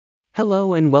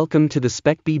Hello and welcome to the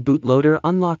SPEC-B Bootloader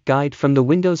Unlock guide from the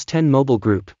Windows 10 Mobile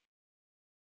Group.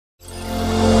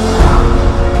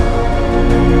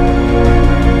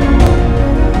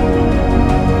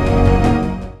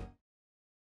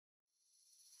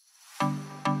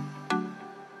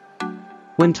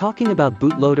 When talking about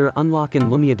Bootloader Unlock in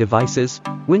Lumia devices,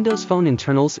 Windows Phone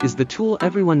Internals is the tool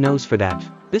everyone knows for that.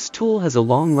 This tool has a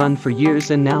long run for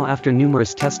years, and now after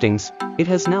numerous testings, it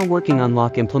has now working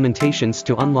unlock implementations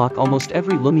to unlock almost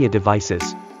every Lumia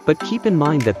devices. But keep in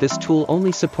mind that this tool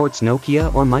only supports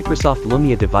Nokia or Microsoft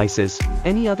Lumia devices.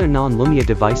 Any other non-Lumia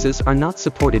devices are not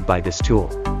supported by this tool.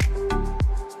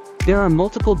 There are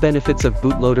multiple benefits of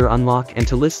Bootloader Unlock, and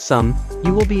to list some,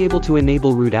 you will be able to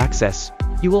enable root access.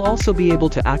 You will also be able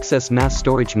to access mass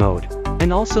storage mode.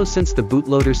 And also, since the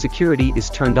bootloader security is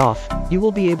turned off, you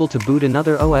will be able to boot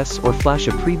another OS or flash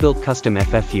a pre-built custom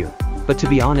FFU. But to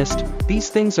be honest, these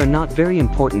things are not very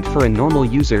important for a normal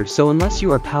user, so unless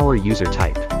you are power user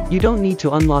type, you don't need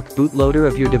to unlock bootloader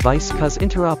of your device, cause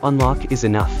interop unlock is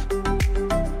enough.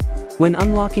 When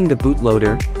unlocking the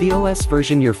bootloader, the OS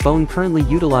version your phone currently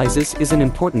utilizes is an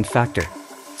important factor.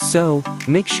 So,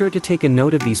 make sure to take a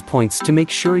note of these points to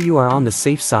make sure you are on the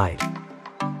safe side.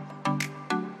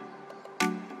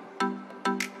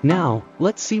 Now,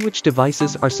 let's see which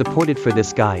devices are supported for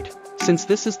this guide. Since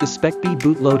this is the SPEC-B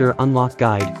Bootloader Unlock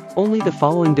guide, only the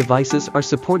following devices are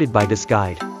supported by this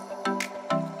guide.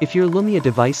 If your Lumia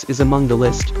device is among the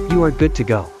list, you are good to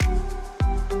go.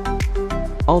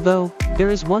 Although, there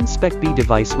is one SPEC-B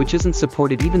device which isn't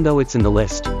supported even though it's in the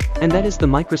list, and that is the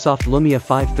Microsoft Lumia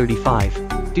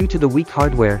 535. Due to the weak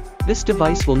hardware, this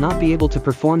device will not be able to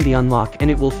perform the unlock and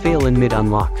it will fail in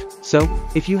mid-unlock. So,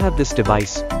 if you have this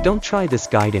device, don't try this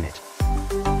guide in it.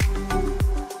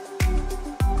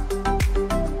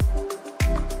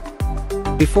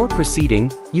 Before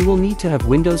proceeding, you will need to have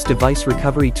Windows Device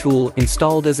Recovery Tool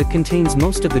installed, as it contains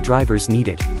most of the drivers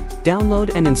needed.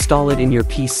 Download and install it in your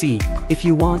PC. If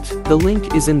you want, the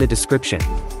link is in the description.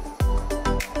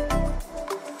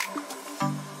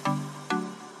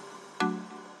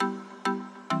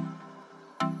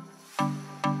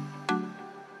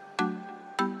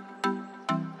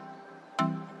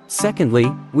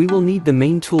 Secondly, we will need the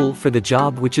main tool for the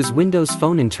job, which is Windows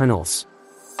Phone Internals.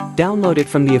 Download it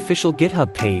from the official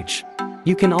GitHub page.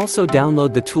 You can also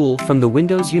download the tool from the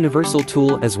Windows Universal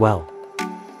Tool as well.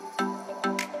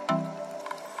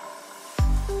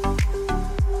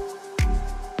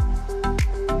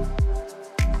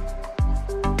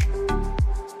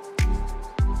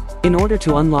 In order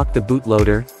to unlock the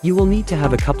bootloader, you will need to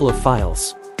have a couple of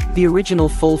files. The original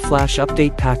full flash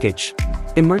update package.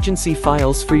 Emergency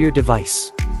files for your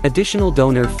device. Additional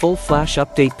donor full flash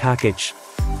update package.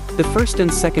 The first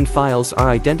and second files are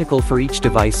identical for each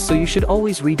device, so you should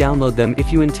always re-download them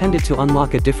if you intended to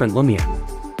unlock a different Lumia.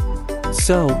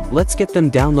 So, let's get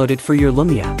them downloaded for your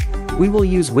Lumia. We will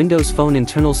use Windows Phone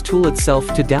Internals tool itself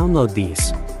to download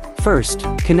these. First,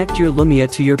 connect your Lumia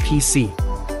to your PC.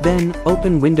 Then,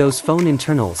 open Windows Phone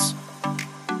Internals.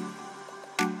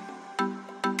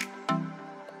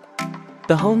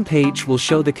 The home page will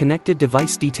show the connected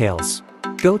device details.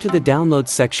 Go to the download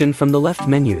section from the left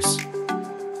menus.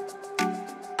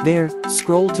 There,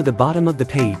 scroll to the bottom of the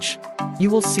page. You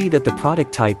will see that the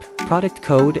product type, product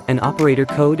code and operator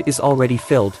code is already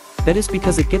filled. That is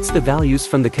because it gets the values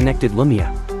from the connected Lumia.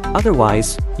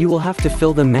 Otherwise, you will have to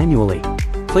fill them manually.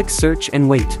 Click search and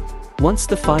wait. Once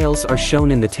the files are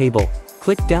shown in the table,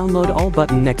 click download all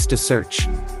button next to search.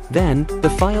 Then, the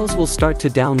files will start to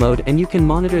download and you can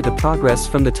monitor the progress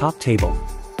from the top table.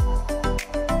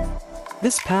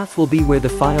 This path will be where the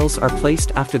files are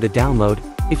placed after the download.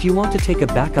 If you want to take a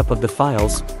backup of the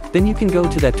files, then you can go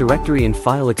to that directory in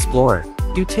File Explorer.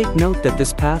 Do take note that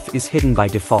this path is hidden by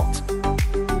default.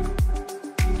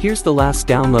 Here's the last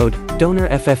download, Donor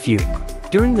FFU.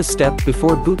 During the step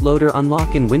before Bootloader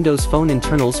Unlock in Windows Phone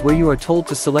Internals, where you are told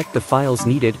to select the files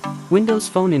needed, Windows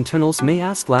Phone Internals may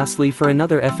ask lastly for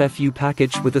another FFU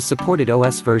package with a supported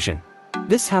OS version.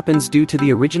 This happens due to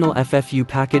the original FFU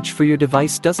package for your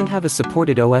device doesn't have a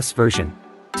supported OS version.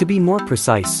 To be more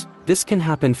precise, this can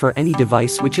happen for any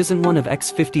device which isn't one of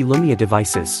X50 Lumia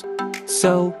devices.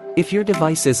 So, if your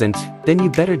device isn't, then you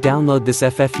better download this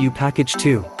FFU package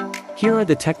too. Here are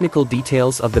the technical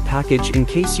details of the package in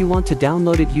case you want to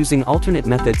download it using alternate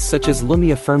methods such as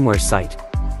Lumia firmware site.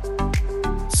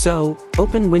 So,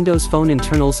 open Windows Phone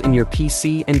Internals in your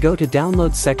PC and go to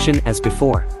Download section as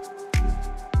before.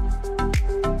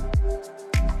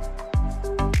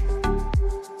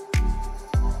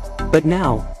 But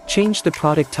now, change the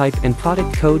product type and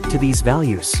product code to these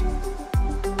values.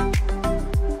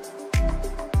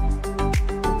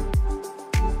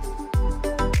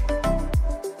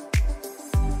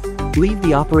 Leave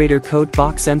the operator code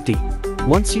box empty.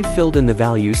 Once you've filled in the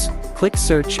values, click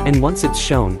Search, and once it's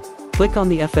shown, click on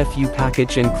the FFU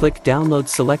package and click Download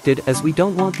Selected, as we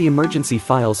don't want the emergency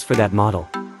files for that model.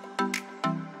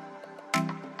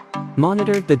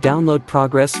 Monitor the download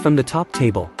progress from the top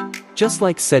table. Just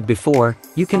like said before,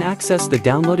 you can access the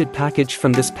downloaded package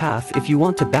from this path if you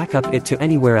want to backup it to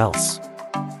anywhere else.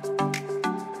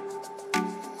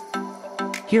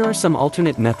 Here are some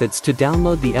alternate methods to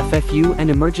download the FFU and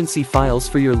emergency files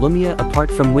for your Lumia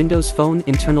apart from Windows Phone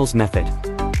internals method.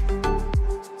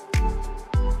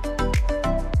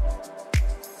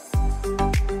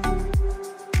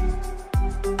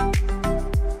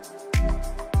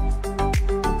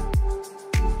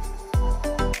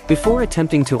 Before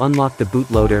attempting to unlock the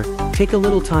bootloader, take a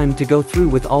little time to go through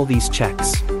with all these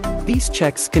checks. These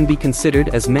checks can be considered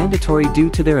as mandatory due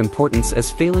to their importance,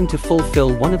 as failing to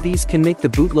fulfill one of these can make the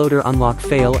bootloader unlock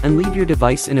fail and leave your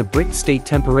device in a bricked state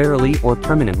temporarily or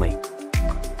permanently.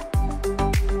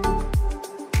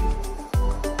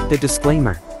 The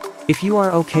disclaimer. If you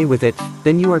are okay with it,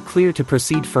 then you are clear to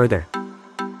proceed further.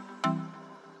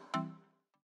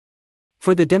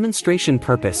 For the demonstration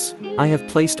purpose, I have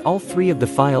placed all three of the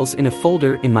files in a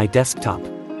folder in my desktop.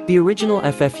 The original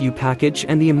FFU package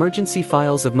and the emergency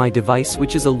files of my device,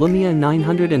 which is a Lumia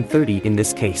 930 in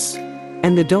this case.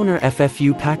 And the Donor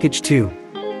FFU package too.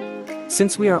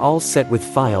 Since we are all set with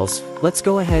files, let's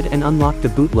go ahead and unlock the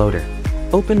bootloader.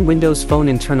 Open Windows Phone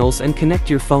internals and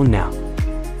connect your phone now.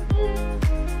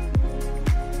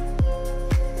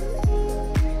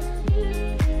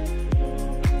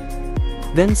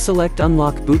 Then select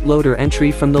Unlock Bootloader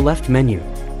Entry from the left menu.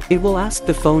 It will ask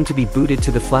the phone to be booted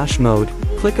to the flash mode.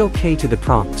 Click OK to the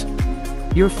prompt.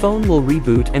 Your phone will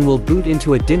reboot and will boot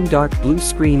into a dim dark blue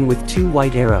screen with two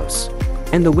white arrows.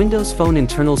 And the Windows Phone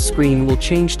internals screen will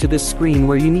change to this screen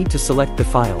where you need to select the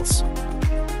files.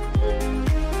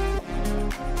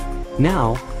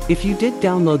 Now, if you did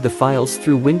download the files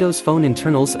through Windows Phone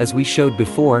internals as we showed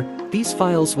before, these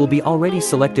files will be already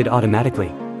selected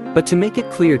automatically. But to make it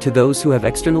clear to those who have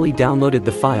externally downloaded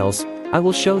the files, I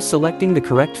will show selecting the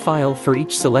correct file for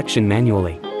each selection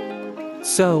manually.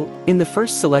 So, in the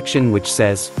first selection, which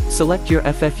says, select your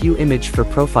FFU image for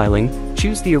profiling,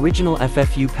 choose the original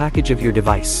FFU package of your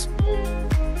device.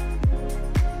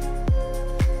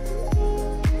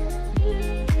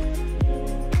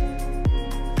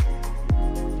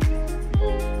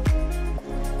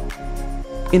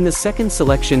 In the second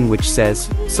selection, which says,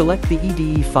 select the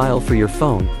EDE file for your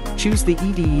phone, choose the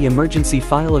EDE emergency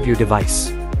file of your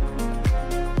device.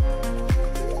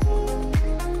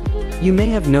 You may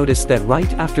have noticed that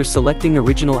right after selecting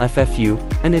original FFU,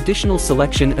 an additional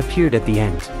selection appeared at the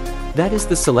end. That is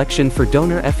the selection for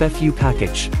Donor FFU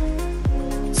package.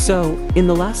 So, in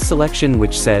the last selection,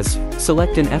 which says,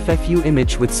 select an FFU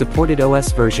image with supported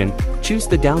OS version, choose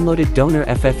the downloaded Donor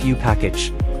FFU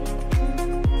package.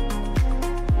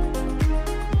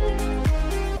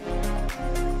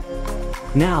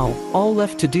 Now, all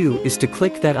left to do is to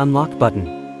click that unlock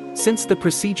button. Since the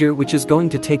procedure which is going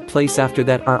to take place after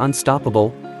that are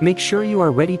unstoppable, make sure you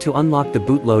are ready to unlock the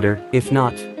bootloader. If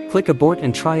not, click abort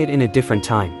and try it in a different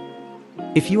time.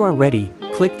 If you are ready,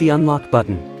 click the unlock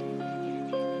button.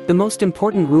 The most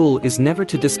important rule is never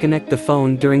to disconnect the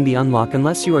phone during the unlock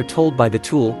unless you are told by the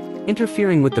tool.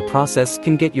 Interfering with the process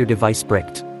can get your device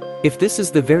bricked. If this is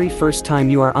the very first time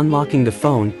you are unlocking the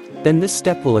phone, then this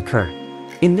step will occur.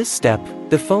 In this step,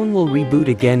 the phone will reboot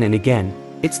again and again.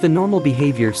 It's the normal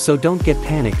behavior, so don't get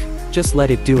panicked, just let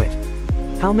it do it.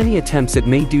 How many attempts it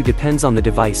may do depends on the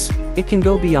device. It can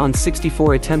go beyond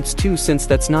 64 attempts too, since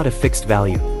that's not a fixed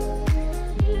value.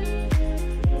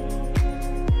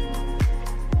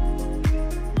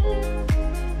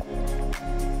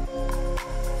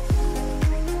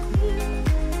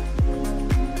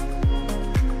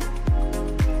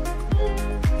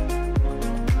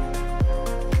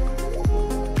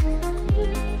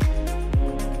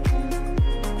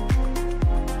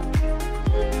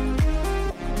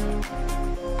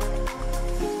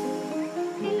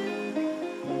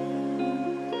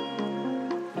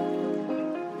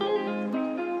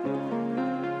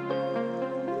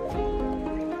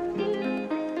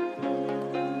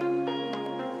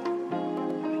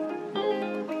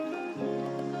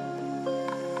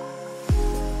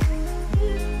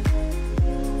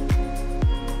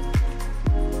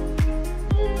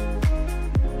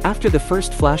 After the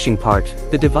first flashing part,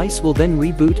 the device will then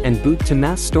reboot and boot to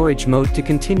mass storage mode to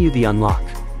continue the unlock.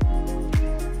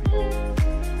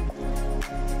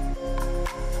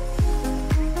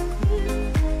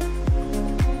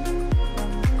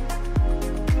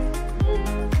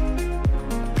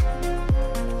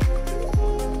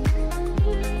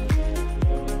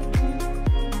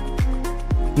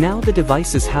 Now the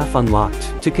device is half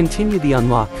unlocked. To continue the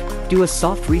unlock, do a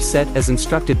soft reset as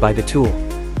instructed by the tool.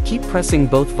 Keep pressing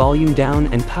both volume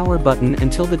down and power button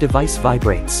until the device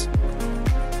vibrates.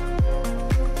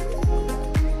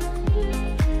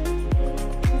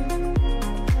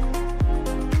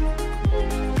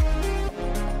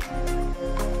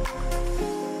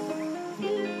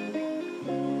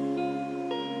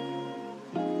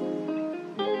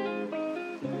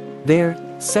 There,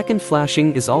 second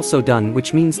flashing is also done,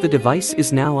 which means the device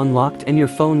is now unlocked and your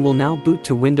phone will now boot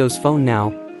to Windows Phone now.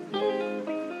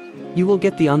 You will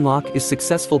get the unlock is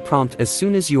successful prompt as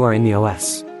soon as you are in the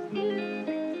OS.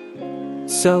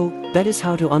 So, that is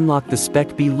how to unlock the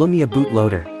SPEC-B Lumia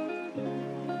bootloader.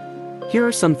 Here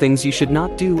are some things you should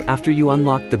not do after you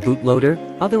unlock the bootloader,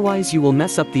 otherwise you will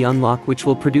mess up the unlock, which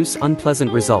will produce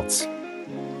unpleasant results.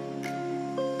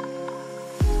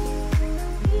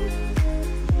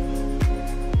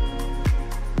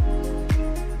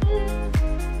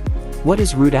 What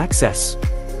is root access?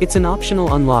 It's an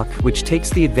optional unlock which takes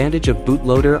the advantage of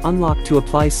bootloader unlock to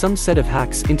apply some set of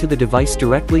hacks into the device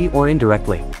directly or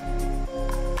indirectly.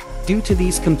 Due to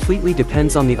these completely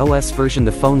depends on the OS version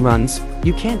the phone runs,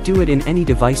 you can't do it in any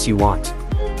device you want.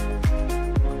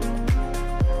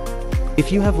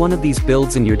 If you have one of these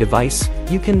builds in your device,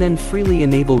 you can then freely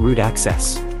enable root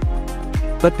access.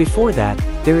 But before that,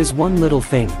 there is one little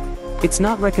thing. It's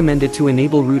not recommended to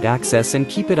enable root access and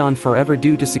keep it on forever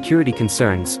due to security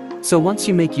concerns, so once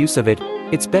you make use of it,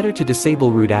 it's better to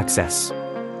disable root access.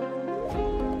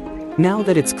 Now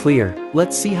that it's clear,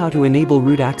 let's see how to enable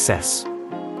root access.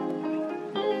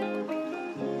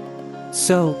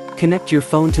 So, connect your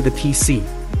phone to the PC.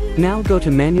 Now go to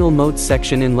Manual Mode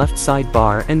section in left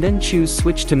sidebar and then choose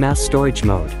Switch to Mass Storage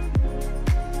Mode.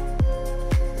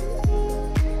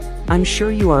 I'm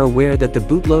sure you are aware that the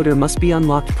bootloader must be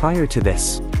unlocked prior to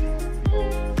this.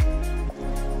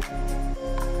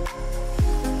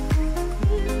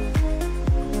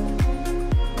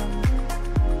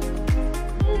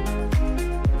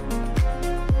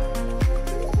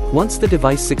 Once the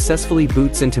device successfully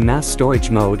boots into mass storage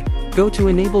mode, go to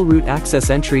Enable Root Access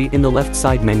entry in the left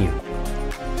side menu.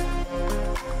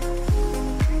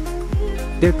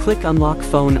 There click Unlock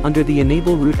Phone under the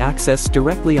Enable Root Access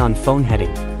directly on phone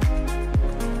heading.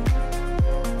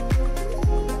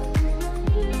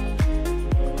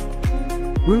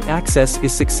 Root access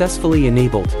is successfully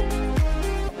enabled.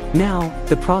 Now,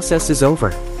 the process is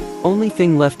over. Only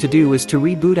thing left to do is to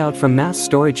reboot out from mass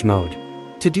storage mode.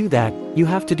 To do that, you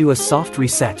have to do a soft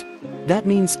reset. That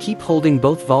means keep holding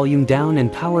both volume down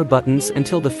and power buttons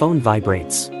until the phone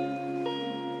vibrates.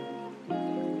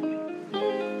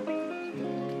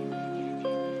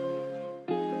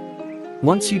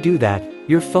 Once you do that,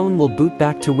 your phone will boot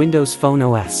back to Windows Phone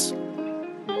OS.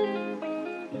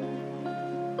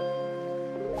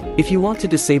 If you want to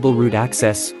disable root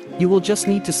access, you will just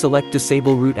need to select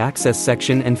Disable Root Access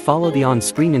section and follow the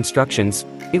on-screen instructions.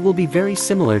 It will be very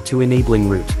similar to enabling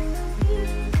root.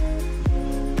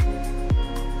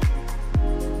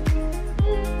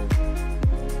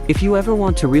 If you ever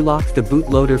want to relock the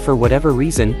bootloader for whatever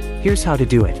reason, here's how to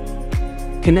do it.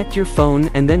 Connect your phone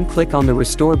and then click on the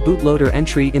Restore Bootloader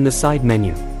entry in the side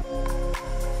menu.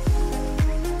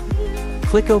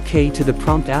 Click OK to the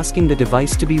prompt asking the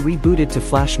device to be rebooted to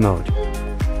flash mode.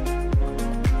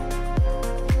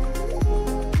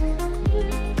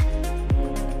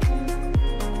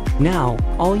 Now,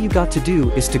 all you got to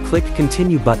do is to click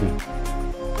Continue button.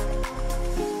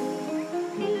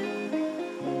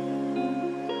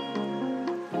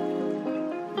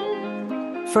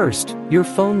 First, your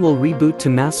phone will reboot to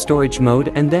mass storage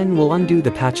mode and then will undo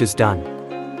the patches done.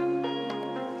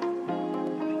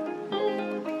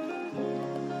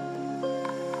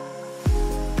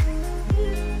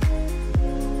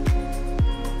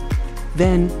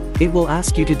 Then, it will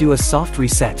ask you to do a soft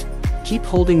reset. Keep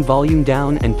holding volume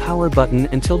down and power button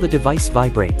until the device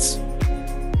vibrates.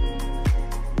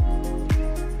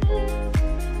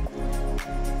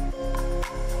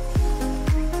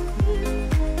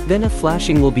 Then a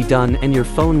flashing will be done and your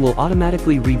phone will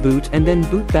automatically reboot and then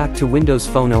boot back to Windows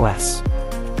Phone OS.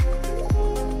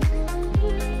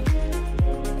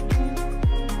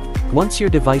 Once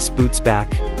your device boots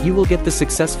back, you will get the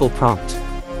successful prompt.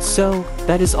 So,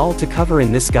 that is all to cover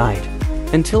in this guide.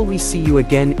 Until we see you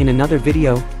again in another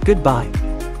video, goodbye.